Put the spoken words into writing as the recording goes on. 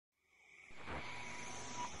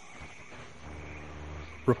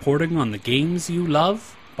reporting on the games you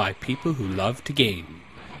love by people who love to game.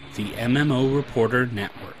 The MMO Reporter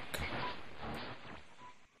Network.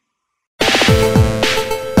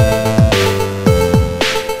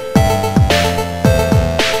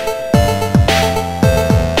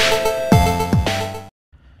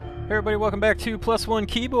 Hey everybody, welcome back to Plus One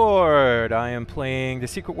Keyboard. I am playing The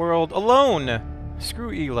Secret World alone.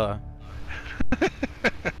 Screw Ila.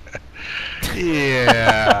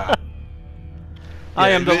 Yeah.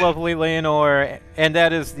 I am the lovely Layanor, and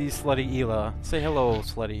that is the slutty Ila. Say hello,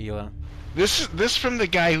 slutty Ila. This from the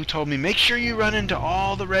guy who told me, make sure you run into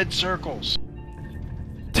all the red circles.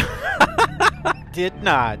 Did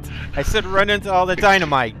not. I said run into all the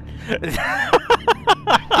dynamite. Yeah,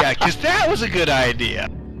 because that was a good idea.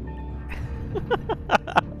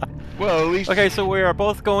 Well, at least... Okay, so we're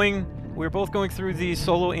both going through the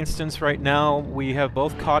solo instance right now. We have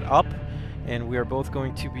both caught up, and we are both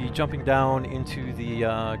going to be jumping down into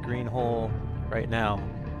the green hole right now.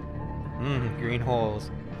 Green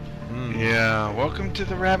holes. Yeah, welcome to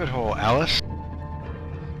the rabbit hole, Alice.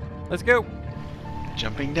 Let's go.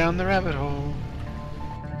 Jumping down the rabbit hole.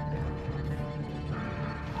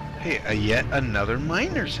 Hey, yet another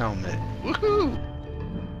miner's helmet. Woohoo!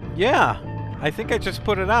 Yeah, I think I just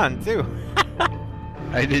put it on too.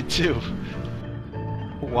 I did too.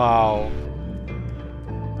 Wow.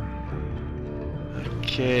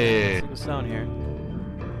 Okay. Let's see what's down here.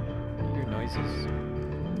 I hear noises.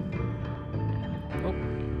 Oh,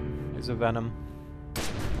 there's a venom.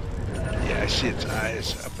 Yeah, I see its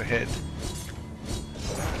eyes up ahead.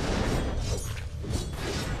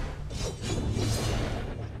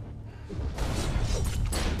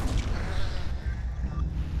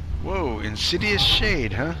 Whoa, insidious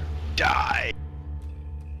shade, huh? Die!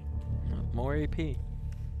 More AP.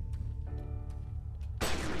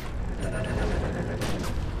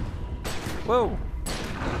 Whoa!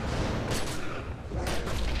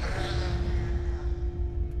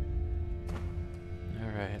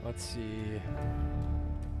 Alright, let's see.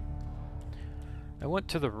 I went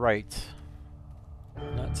to the right.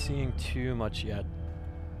 Not seeing too much yet.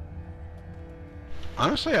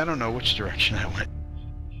 Honestly, I don't know which direction I went.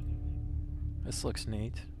 This looks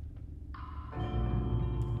neat.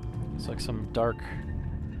 It's like some dark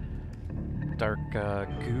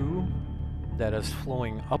goo that is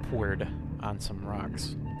flowing upward on some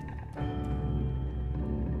rocks.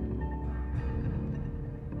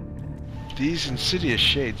 These insidious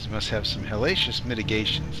shades must have some hellacious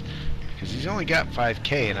mitigations, because he's only got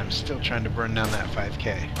 5k and I'm still trying to burn down that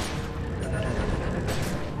 5k.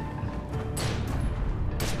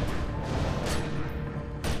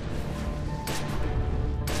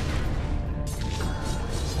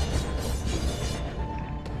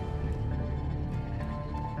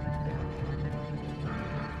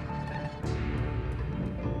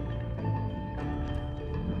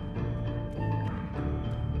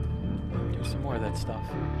 Some more of that stuff.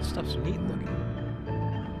 This stuff's neat looking.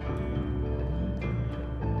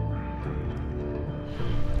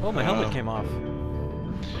 Oh, my helmet came off.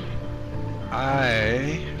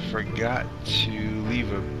 I forgot to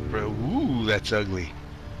leave a... Ooh, that's ugly.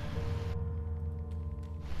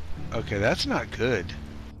 Okay, that's not good.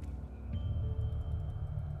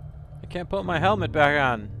 I can't put my helmet back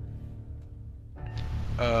on.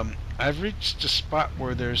 I've reached a spot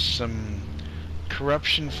where there's some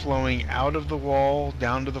corruption flowing out of the wall,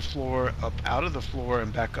 down to the floor, up out of the floor,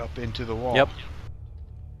 and back up into the wall. Yep.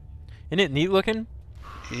 Isn't it neat looking?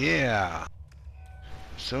 Yeah.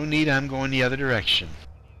 So neat, I'm going the other direction.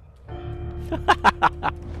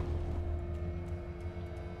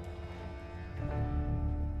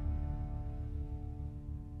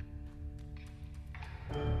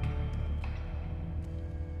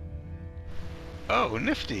 Oh,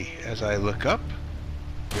 nifty. As I look up,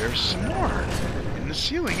 there's some more in the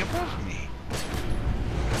ceiling above me.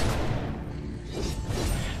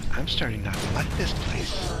 I'm starting not to like this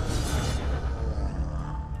place.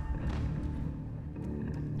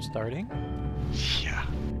 Starting? Yeah.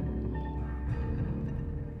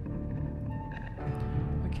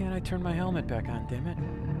 Why can't I turn my helmet back on, damn it?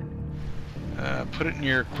 Put it in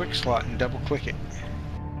your quick slot and double click it.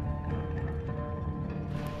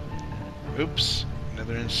 Oops.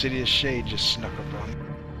 Another insidious shade just snuck up on me.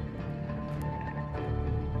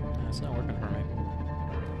 That's not working for me.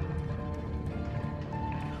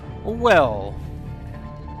 Well.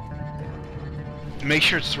 Make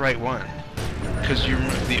sure it's the right one. Because you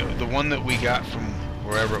the one that we got from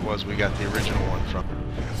wherever it was we got the original one from,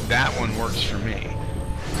 that one works for me.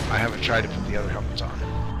 I haven't tried to put the other helmets on.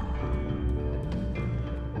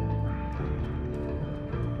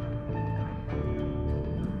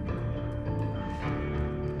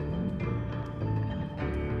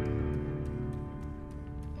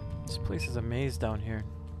 This place is a maze down here.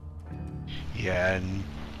 Yeah, and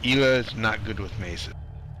Ila is not good with mazes.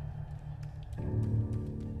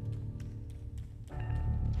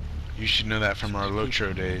 You should know that from our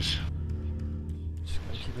Lotro days. Just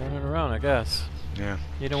gotta keep running around, I guess. Yeah.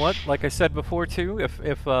 You know what? Like I said before too,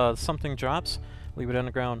 if something drops, leave it on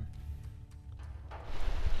the ground.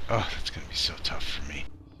 Oh, that's gonna be so tough for me.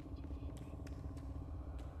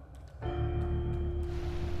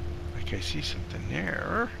 Like I see something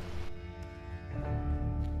there.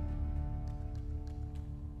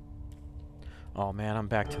 Oh man, I'm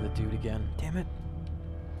back to the dude again. Damn it.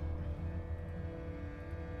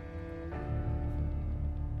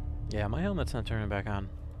 Yeah, my helmet's not turning back on.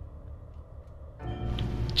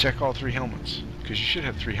 Check all 3 helmets, because you should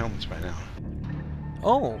have 3 helmets by now.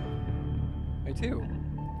 Oh! I do.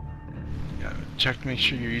 Yeah, check to make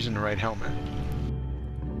sure you're using the right helmet.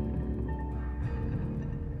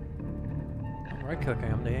 I'm right-clicking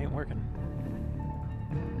them, they ain't working.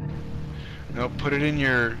 No, put it in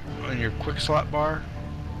on your quick slot bar.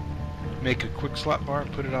 Make a quick slot bar,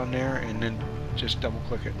 put it on there, and then just double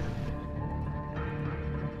click it.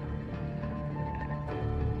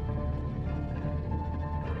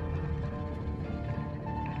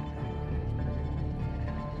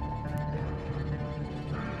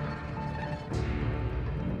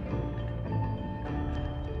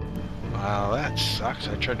 Wow, that sucks.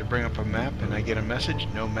 I tried to bring up a map and I get a message,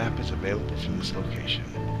 no map is available from this location.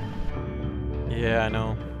 Yeah, I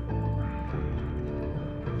know.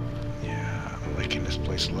 Yeah, I'm liking this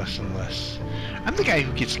place less and less. I'm the guy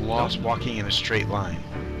who gets lost walking in a straight line.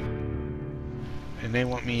 And they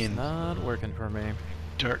want me in Not working for me.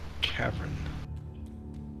 dark cavern.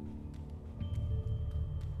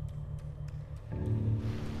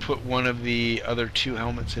 Put one of the other 2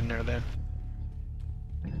 helmets in there then.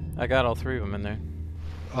 I got all 3 of them in there.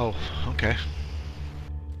 Oh, okay.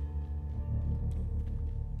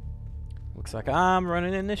 Looks like I'm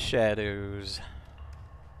running in the shadows.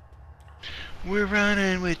 We're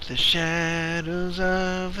running with the shadows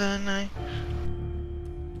of the night.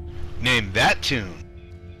 Name that tune.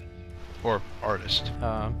 Or artist.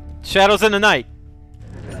 Shadows in the Night.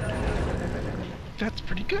 That's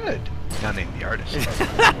pretty good. Now name the artist.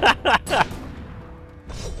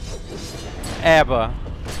 ABBA.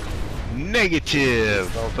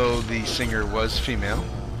 Negative, although the singer was female.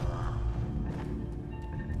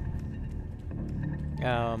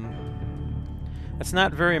 It's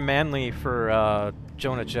not very manly for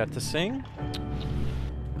Jonah Jett to sing.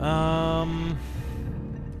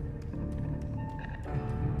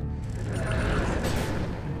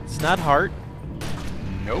 It's not Hart.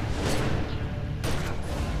 Nope.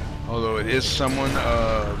 Although it is someone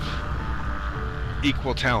of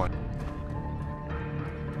equal talent.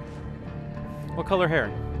 What color hair?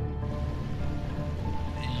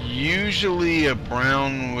 Usually a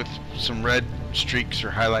brown with some red streaks or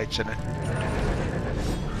highlights in it.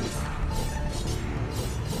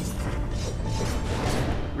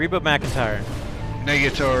 Reba McEntire.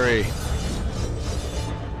 Negatory.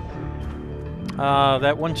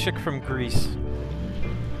 That one chick from Greece.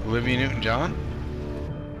 Olivia Newton-John?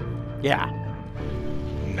 Yeah.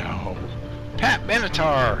 No. Pat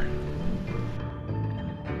Benatar.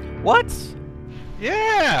 What?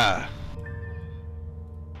 Yeah.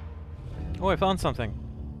 Oh, I found something.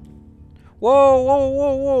 Whoa, whoa,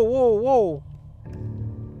 whoa, whoa, whoa, whoa.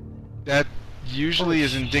 That usually Holy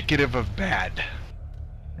is indicative of bad.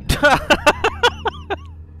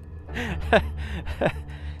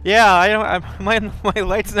 Yeah, I don't. My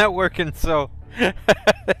light's not working, so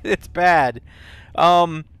it's bad.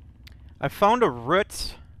 I found a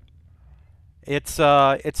root. It's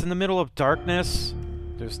in the middle of darkness.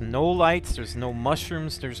 There's no lights. There's no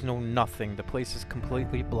mushrooms. There's no nothing. The place is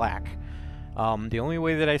completely black. The only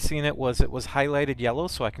way that I seen it was highlighted yellow,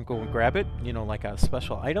 so I can go and grab it. You know, like a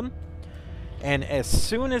special item. And as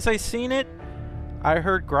soon as I seen it, I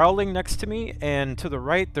heard growling next to me, and to the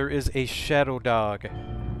right there is a shadow dog.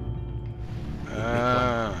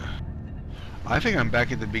 I think I'm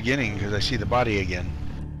back at the beginning because I see the body again.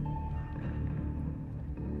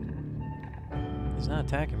 He's not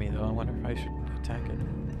attacking me though. I wonder if I should attack it.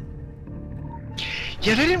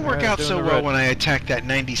 Yeah, that didn't work out doing so the well red. when I attacked that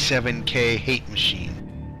 97K hate machine.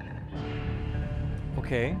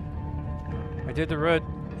 Okay. I did the red.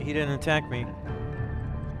 He didn't attack me.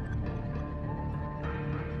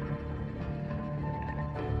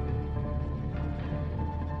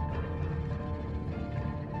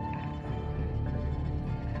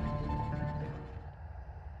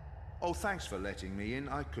 Oh, thanks for letting me in.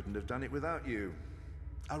 I couldn't have done it without you.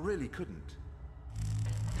 I really couldn't.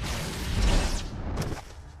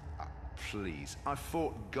 please. I've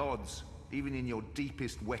fought gods. Even in your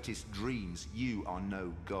deepest, wettest dreams, you are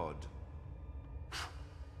no god.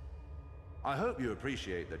 I hope you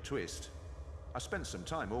appreciate the twist. I spent some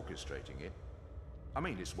time orchestrating it. I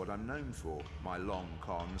mean, it's what I'm known for, my long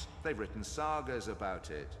cons. They've written sagas about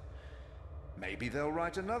it. Maybe they'll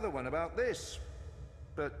write another one about this.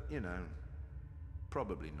 But, you know,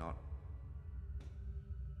 probably not.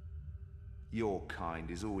 Your kind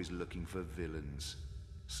is always looking for villains.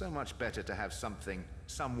 So much better to have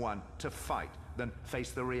someone to fight than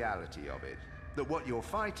face the reality of it. That what you're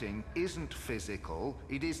fighting isn't physical,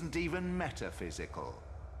 it isn't even metaphysical.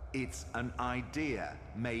 It's an idea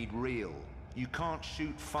made real. You can't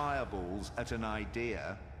shoot fireballs at an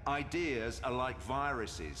idea. Ideas are like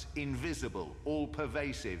viruses, invisible,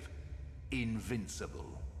 all-pervasive,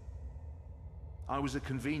 invincible. I was a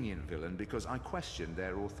convenient villain because I questioned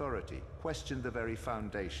their authority, questioned the very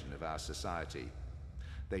foundation of our society.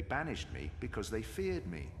 They banished me because they feared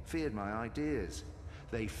me, feared my ideas.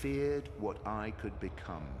 They feared what I could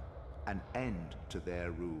become, an end to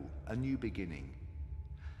their rule, a new beginning.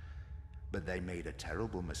 But they made a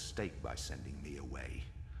terrible mistake by sending me away.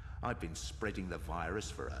 I've been spreading the virus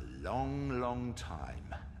for a long, long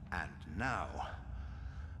time. And now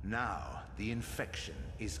the infection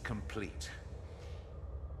is complete.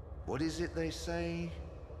 What is it they say?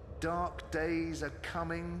 Dark days are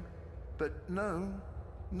coming, but no,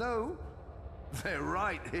 they're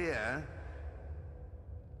right here.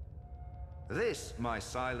 This, my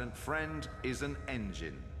silent friend, is an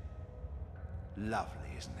engine. Lovely,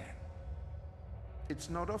 isn't it? It's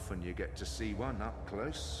not often you get to see one up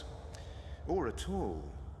close, or at all.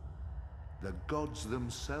 The gods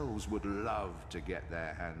themselves would love to get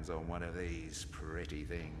their hands on one of these pretty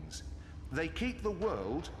things. They keep the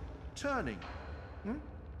world turning,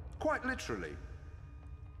 quite literally.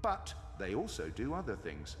 But they also do other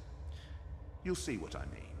things. You'll see what I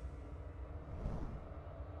mean.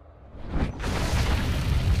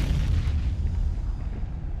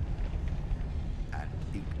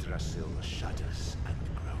 Yggdrasil shudders and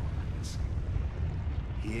groans.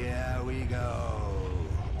 Here we go,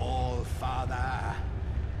 All-Father,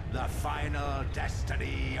 the final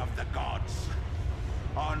destiny of the gods.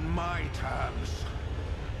 On my terms,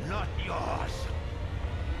 not yours.